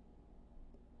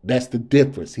 That's the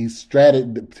difference. Teams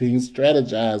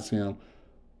strategize him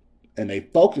and they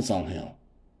focus on him.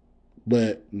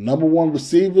 But number one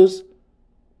receivers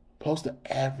supposed to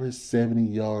average 70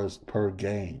 yards per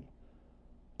game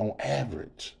on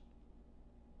average.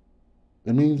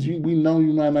 That means we know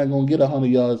you might not gonna get 100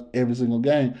 yards every single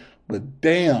game, but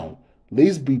damn, at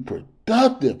least be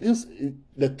productive.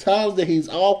 The times that he's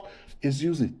off is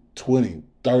usually 20,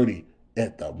 30,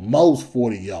 at the most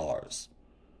 40 yards.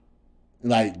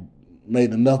 Like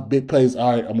made enough big plays.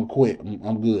 All right, I'm gonna quit.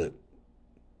 I'm good.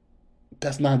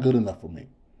 That's not good enough for me.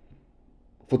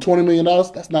 For $20 million,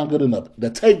 that's not good enough.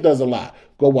 The tape doesn't lie.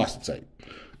 Go watch the tape.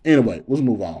 Anyway, let's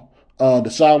move on.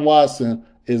 Deshaun Watson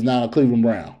is now a Cleveland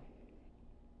Brown.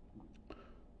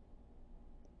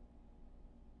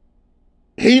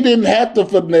 He didn't have to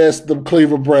finesse the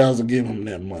Cleveland Browns to give him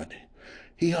that money.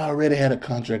 He already had a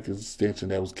contract extension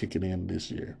that was kicking in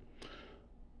this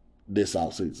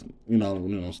offseason.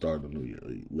 Start the new year,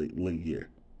 late year.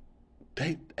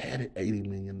 They added $80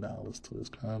 million to his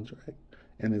contract,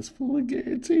 and it's fully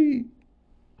guaranteed.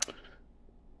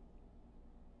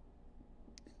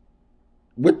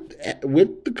 With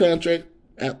the contract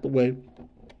out the way,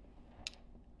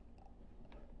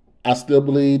 I still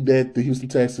believe that the Houston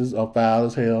Texans are foul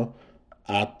as hell.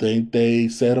 I think they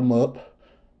set him up.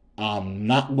 I'm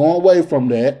not going away from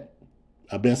that.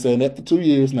 I've been saying that for 2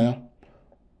 years now.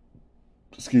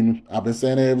 Excuse me. I've been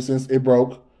saying that ever since it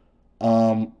broke.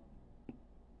 Um,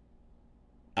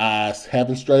 I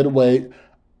haven't strayed away.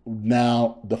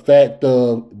 Now, the fact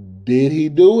of did he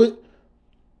do it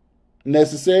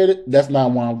necessarily, that's not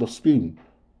what I'm disputing.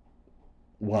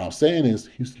 What I'm saying is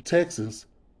Houston Texans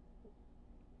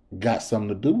got something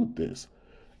to do with this.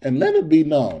 And let it be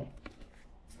known,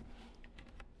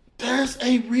 there's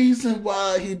a reason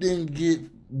why he didn't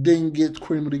get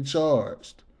criminally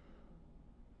charged.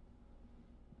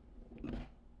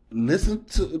 Listen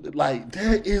to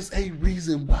there is a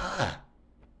reason why.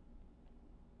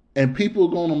 And people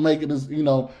are gonna make it as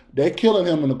they're killing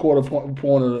him in the court of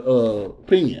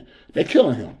opinion. They're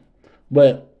killing him,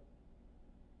 but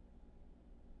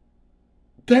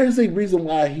there's a reason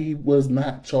why he was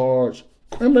not charged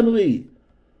criminally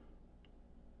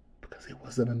because it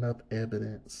wasn't enough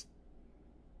evidence.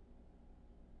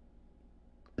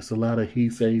 It's a lot of he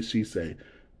say she say,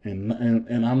 and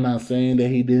I'm not saying that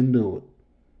he didn't do it,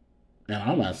 and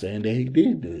I'm not saying that he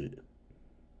did do it.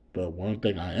 But one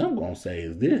thing I am gonna say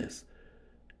is this: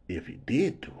 if he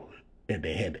did do it and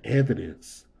they had the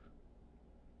evidence,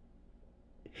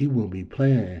 he wouldn't be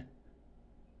playing,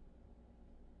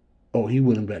 or he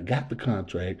wouldn't have got the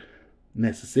contract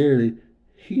necessarily.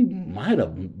 he might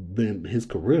have been, his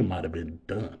career might have been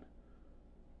done.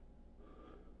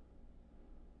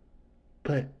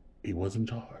 But he was in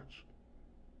charge.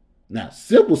 Now,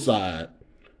 civil side,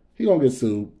 he gonna get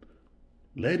sued.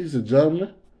 Ladies and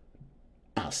gentlemen,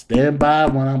 I'll stand by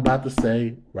what I'm about to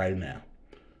say right now.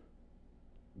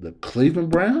 The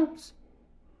Cleveland Browns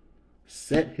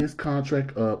set his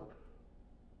contract up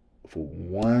for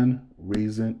one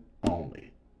reason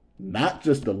only. Not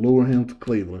just to lure him to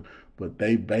Cleveland, but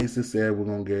they basically said we're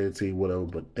going to guarantee whatever,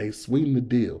 but they sweetened the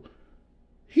deal.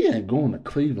 He ain't going to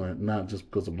Cleveland not just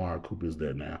because Amari Cooper is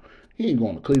there now. He ain't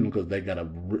going to Cleveland because they got a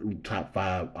top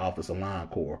 5 offensive line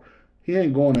core. He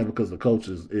ain't going there because the coach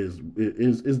is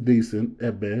decent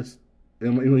at best.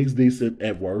 He's decent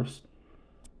at worst.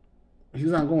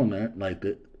 He's not going there like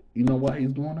that. You know why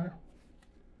he's going there?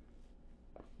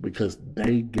 Because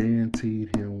they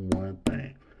guaranteed him one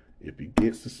thing. If you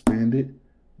get suspended,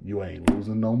 you ain't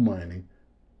losing no money.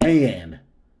 And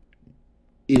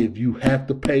if you have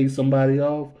to pay somebody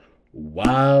off,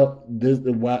 while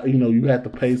you have to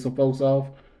pay some folks off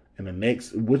in the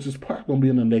next, which is probably gonna be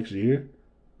in the next year.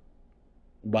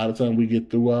 By the time we get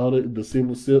through all the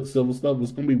civil stuff,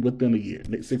 it's gonna be within a year,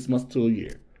 6 months to a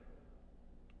year.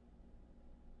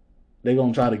 They're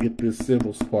gonna try to get this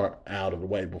civil part out of the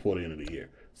way before the end of the year.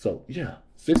 So yeah,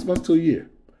 6 months to a year.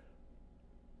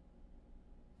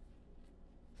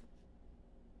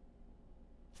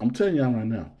 I'm telling y'all right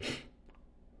now,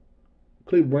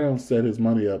 Cleveland Browns set his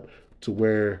money up to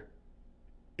where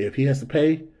if he has to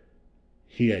pay,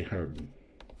 he ain't hurting.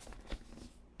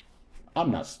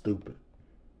 I'm not stupid.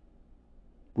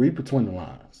 Read between the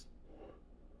lines.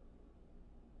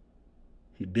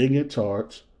 He didn't get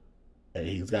charged, and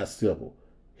he's got civil.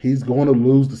 He's going to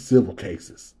lose the civil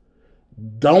cases.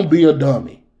 Don't be a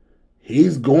dummy.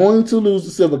 He's going to lose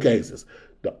the civil cases.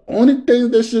 The only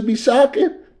thing that should be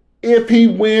shocking, if he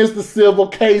wins the civil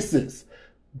cases.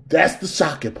 That's the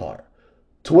shocking part.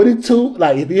 22,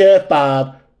 like if he had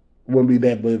 5, wouldn't be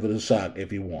that big of a shock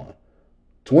if he won.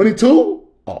 22?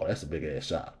 Oh, that's a big ass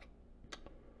shock.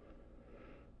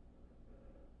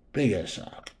 Big ass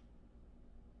shock.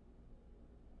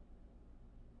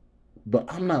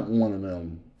 But I'm not one of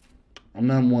them. I'm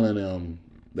not one of them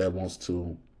that wants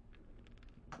to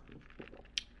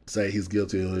say he's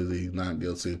guilty or he's not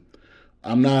guilty.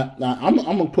 I'm not. I'm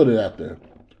gonna put it out there.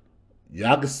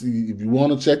 Y'all can see if you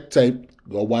want to check the tape.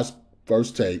 Go watch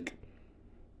First Take.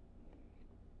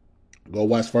 Go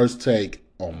watch First Take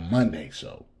on Monday's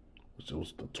show, which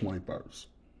was the 21st.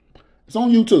 It's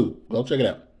on YouTube. Go check it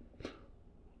out.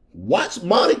 Watch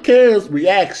Monte Carey's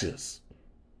reactions.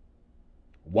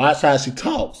 Watch how she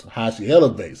talks, how she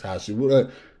elevates, how she.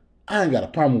 I ain't got a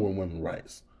problem with women's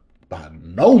rights. By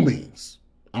no means.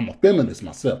 I'm a feminist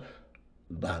myself.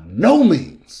 By no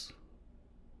means.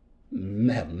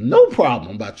 I have no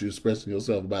problem about you expressing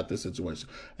yourself about this situation.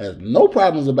 I have no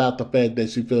problems about the fact that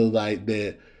she feels like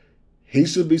that he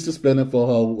should be suspended for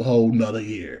a whole another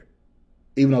year.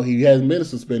 Even though he hasn't been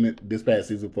suspended this past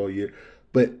season for a year.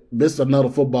 But missed another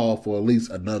football for at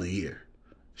least another year.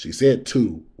 She said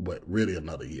 2, but really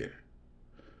another year.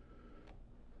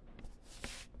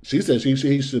 She said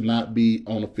he should not be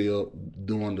on the field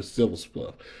doing the civil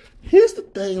stuff. Here's the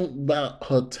thing about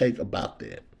her take about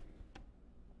that.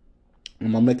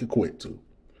 I'm going to make it quick, too.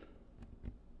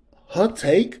 Her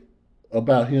take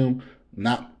about him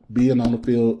not being on the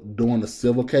field doing the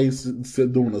civil cases,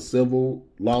 doing the civil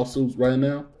lawsuits right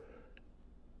now,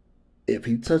 if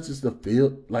he touches the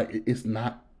field, like it's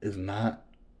not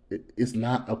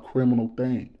a criminal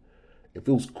thing. If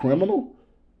it was criminal,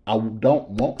 I don't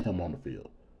want him on the field.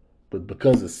 But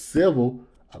because it's civil,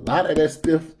 a lot of that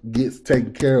stuff gets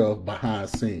taken care of behind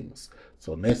scenes.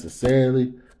 So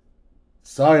necessarily,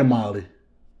 sorry, Molly,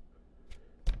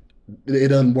 it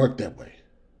doesn't work that way.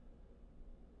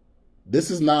 This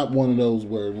is not one of those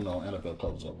where, NFL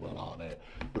coaches are running all that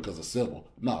because of civil.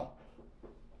 No.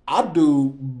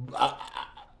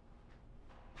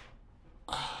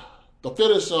 To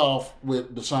finish off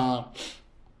with Deshaun,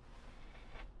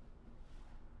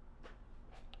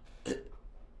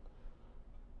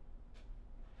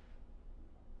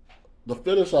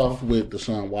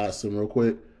 Watson real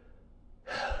quick,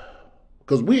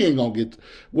 because we ain't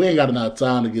got enough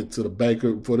time to get to the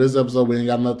Baker for this episode. We ain't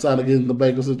got enough time to get in the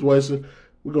Baker situation.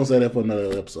 We're gonna say that for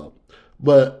another episode.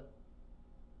 But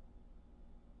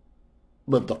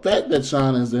the fact that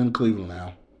Sean is in Cleveland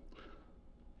now,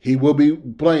 he will be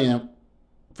playing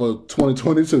for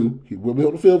 2022. He will be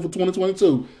on the field for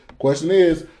 2022. Question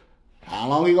is, how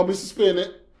long he gonna be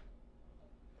suspended?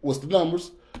 What's the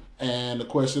numbers? And the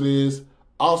question is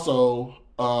also,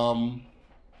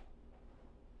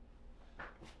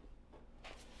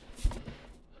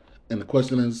 And the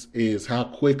question is how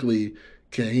quickly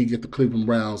can he get the Cleveland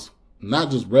Browns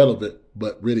not just relevant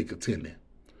but really contending?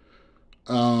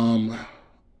 Um,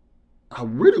 I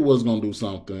really was gonna do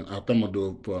something. I think I'm gonna do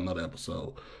it for another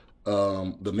episode.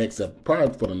 Probably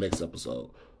for the next episode.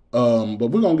 But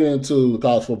we're gonna get into the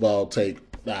college football take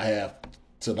that I have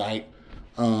tonight.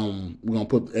 We're gonna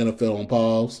put the NFL on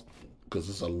pause because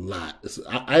it's a lot.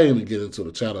 I didn't even get into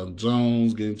the Chandler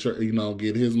Jones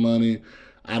get his money.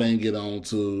 I didn't get on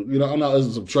to I know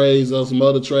there's some trades, some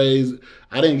other trades.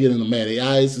 I didn't get into Matty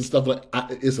Ice and stuff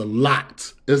it's a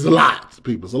lot. It's a lot,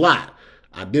 people. It's a lot.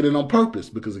 I did it on purpose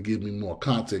because it gives me more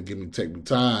content. Take me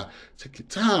time. Take your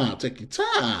time. Take your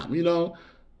time.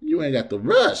 You ain't got to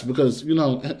rush because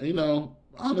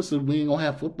honestly, we ain't gonna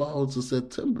have football until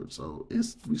September, so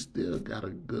we still got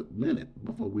a good minute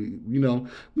before we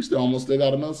still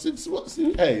got another 6 months.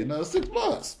 Hey, another 6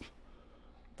 months,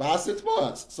 5-6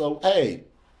 months. So hey,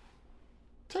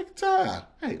 take your time.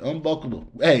 Hey, unbuckle.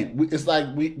 Hey, it's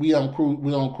like we on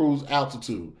cruise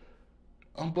altitude.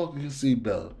 Unbuckle your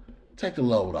seatbelt. Take a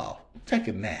load off. Take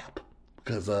a nap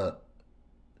because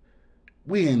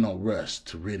we ain't no rush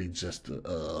to really just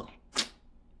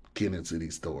get into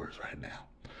these stories right now.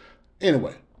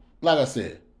 Anyway, like I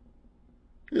said,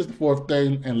 here's the fourth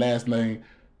thing and last thing.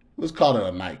 Let's call it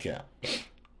a nightcap.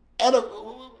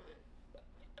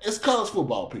 It's college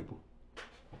football, people.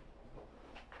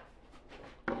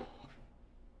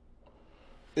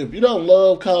 If you don't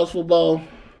love college football,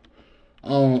 I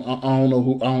don't know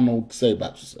what to say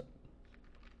about yourself.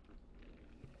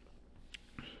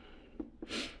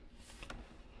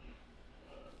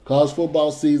 College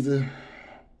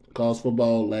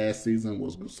football last season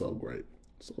was so great,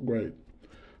 so great.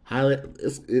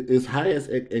 It's highest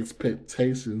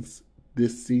expectations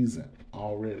this season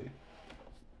already.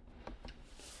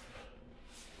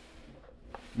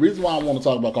 Reason why I want to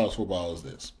talk about college football is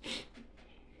this.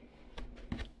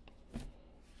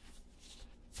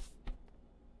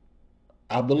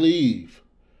 I believe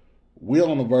we're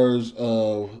on the verge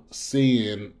of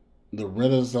seeing the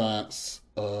renaissance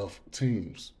of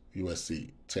teams.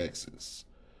 USC, Texas,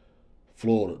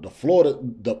 Florida. I'm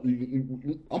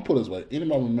put it this way.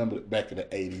 Anybody remember back in the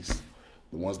 80s?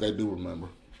 The ones that do remember.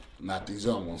 Not these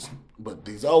young ones, but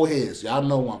these old heads. Y'all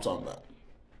know what I'm talking about.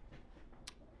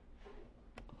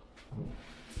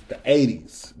 The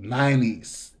 80s,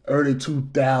 90s, early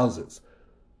 2000s.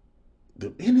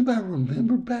 Do anybody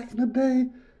remember back in the day?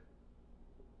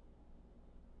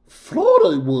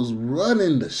 Florida was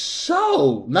running the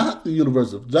show, not just the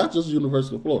University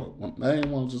of Florida.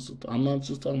 I'm not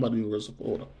just talking about the University of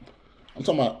Florida. I'm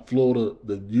talking about Florida,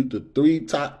 the three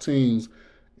top teams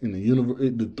in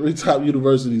the three top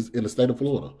universities in the state of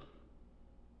Florida.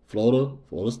 Florida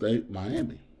State,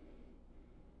 Miami.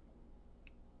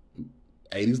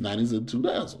 80s, 90s, and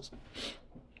 2000s.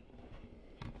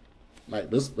 Like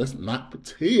let's not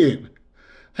pretend.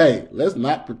 Hey, let's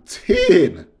not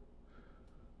pretend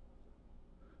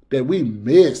that we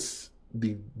miss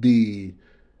the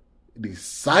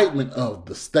excitement of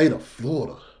the state of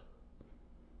Florida.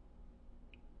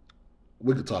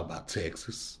 We could talk about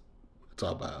Texas. We could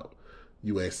talk about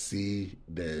USC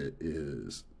that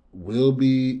will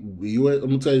be. I'm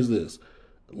gonna tell you this: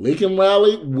 Lincoln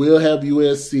Riley will have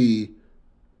USC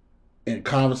in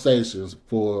conversations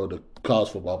for the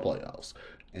college football playoffs.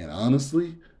 And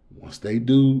honestly, once they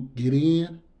do get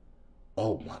in,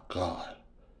 oh my God,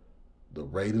 the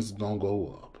ratings gonna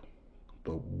go up.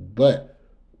 But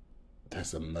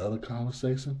that's another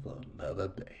conversation for another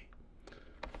day.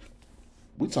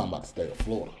 We talking about the state of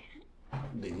Florida.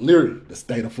 Literally the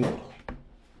state of Florida.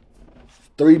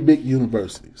 3 big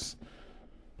universities.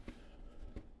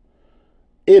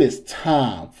 It is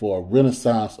time for a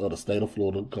renaissance of the state of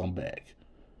Florida to come back.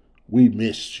 We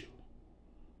missed you.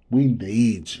 We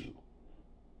need you.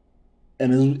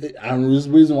 And there's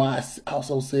a reason why I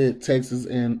also said Texas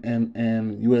and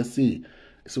USC.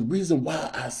 It's a reason why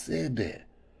I said that.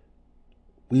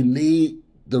 We need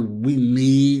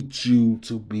you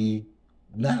to be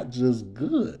not just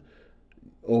good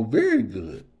or very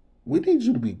good. We need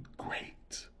you to be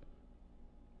great.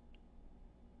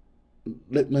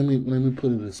 Let me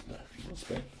put it this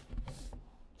way.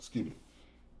 Excuse me.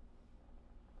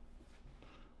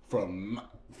 From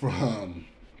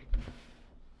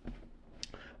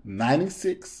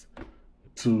 96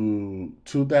 to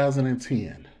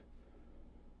 2010,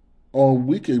 or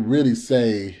we could really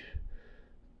say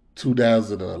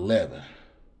 2011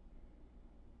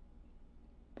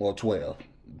 or 12,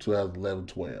 2011,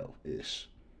 12-ish.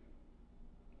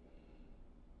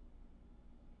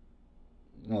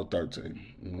 No, 13.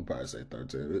 I'm gonna probably say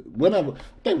 13. Whenever, I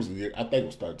think it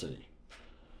was 13.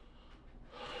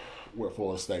 where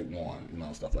Florida State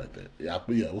won, stuff like that. Yeah,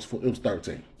 it was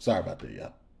 13. Sorry about that, yeah.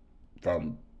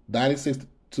 From 96 to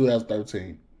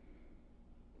 2013.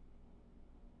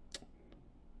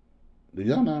 Do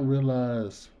y'all not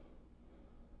realize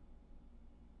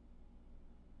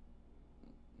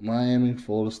Miami,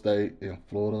 Florida State, and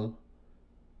Florida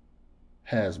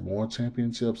has more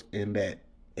championships in that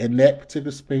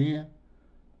particular span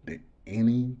than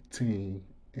any team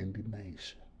in the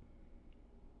nation?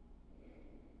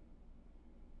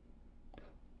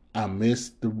 I miss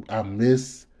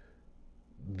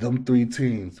them three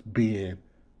teams being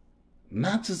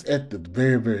not just at the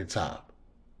very, very top,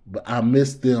 but I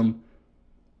miss them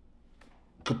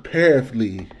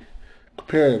comparatively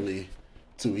comparatively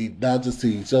not just to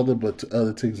each other, but to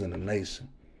other teams in the nation.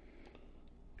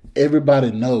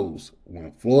 Everybody knows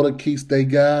when Florida keeps their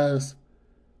guys,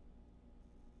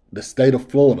 the state of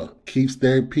Florida keeps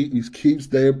their peoples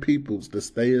to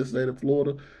stay in the state of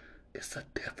Florida. It's a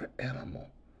different animal,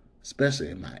 especially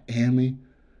in Miami,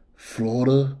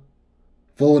 Florida,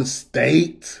 Florida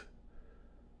State.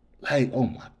 Like, oh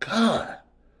my God,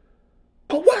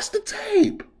 go watch the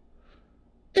tape.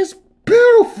 It's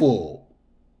beautiful.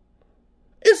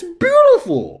 It's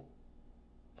beautiful.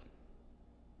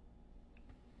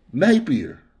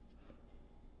 Napier,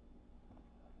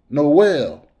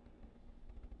 Noel,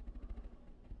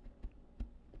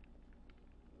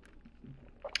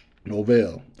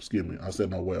 Novell, excuse me. I said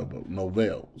Noel, but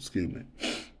Novell, excuse me.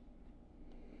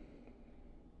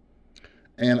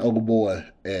 And old boy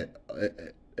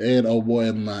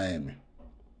in Miami.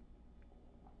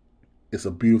 It's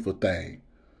a beautiful thing.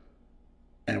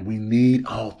 And we need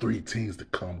all three teams to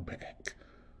come back.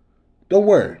 Don't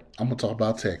worry, I'm going to talk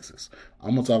about Texas.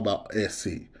 I'm going to talk about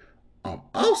SC. I'm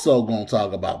also going to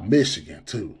talk about Michigan,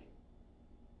 too,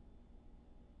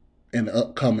 in the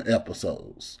upcoming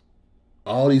episodes.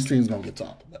 All these teams going to get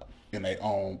talked about in their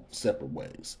own separate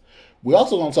ways. We're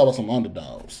also going to talk about some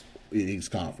underdogs in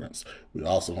each conference. We're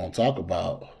also going to talk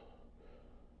about,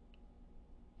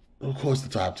 of course, the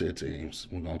top tier teams.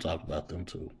 We're going to talk about them,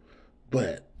 too.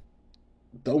 But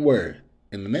don't worry.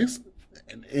 In the next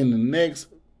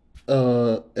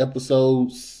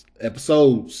episodes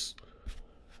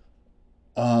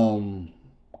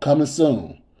coming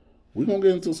soon, we're gonna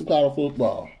get into some college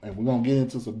football, and we're gonna get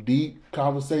into some deep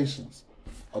conversations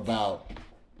about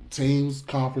teams,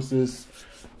 conferences,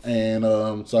 and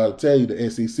so I tell you,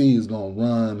 the SEC is gonna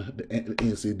run the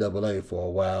NCAA for a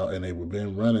while, and they've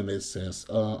been running it since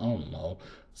I don't know,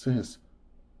 since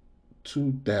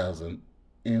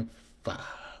 2005.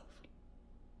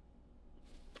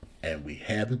 And we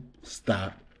haven't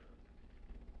stopped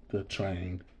the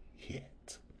train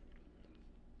yet.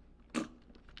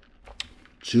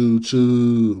 Choo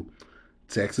choo.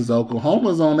 Texas,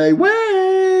 Oklahoma's on their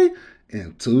way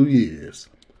in 2 years.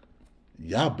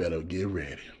 Y'all better get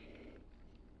ready.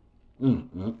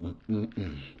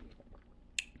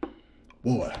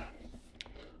 Boy,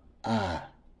 I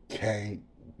can't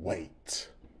wait.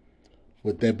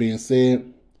 With that being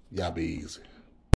said, y'all be easy.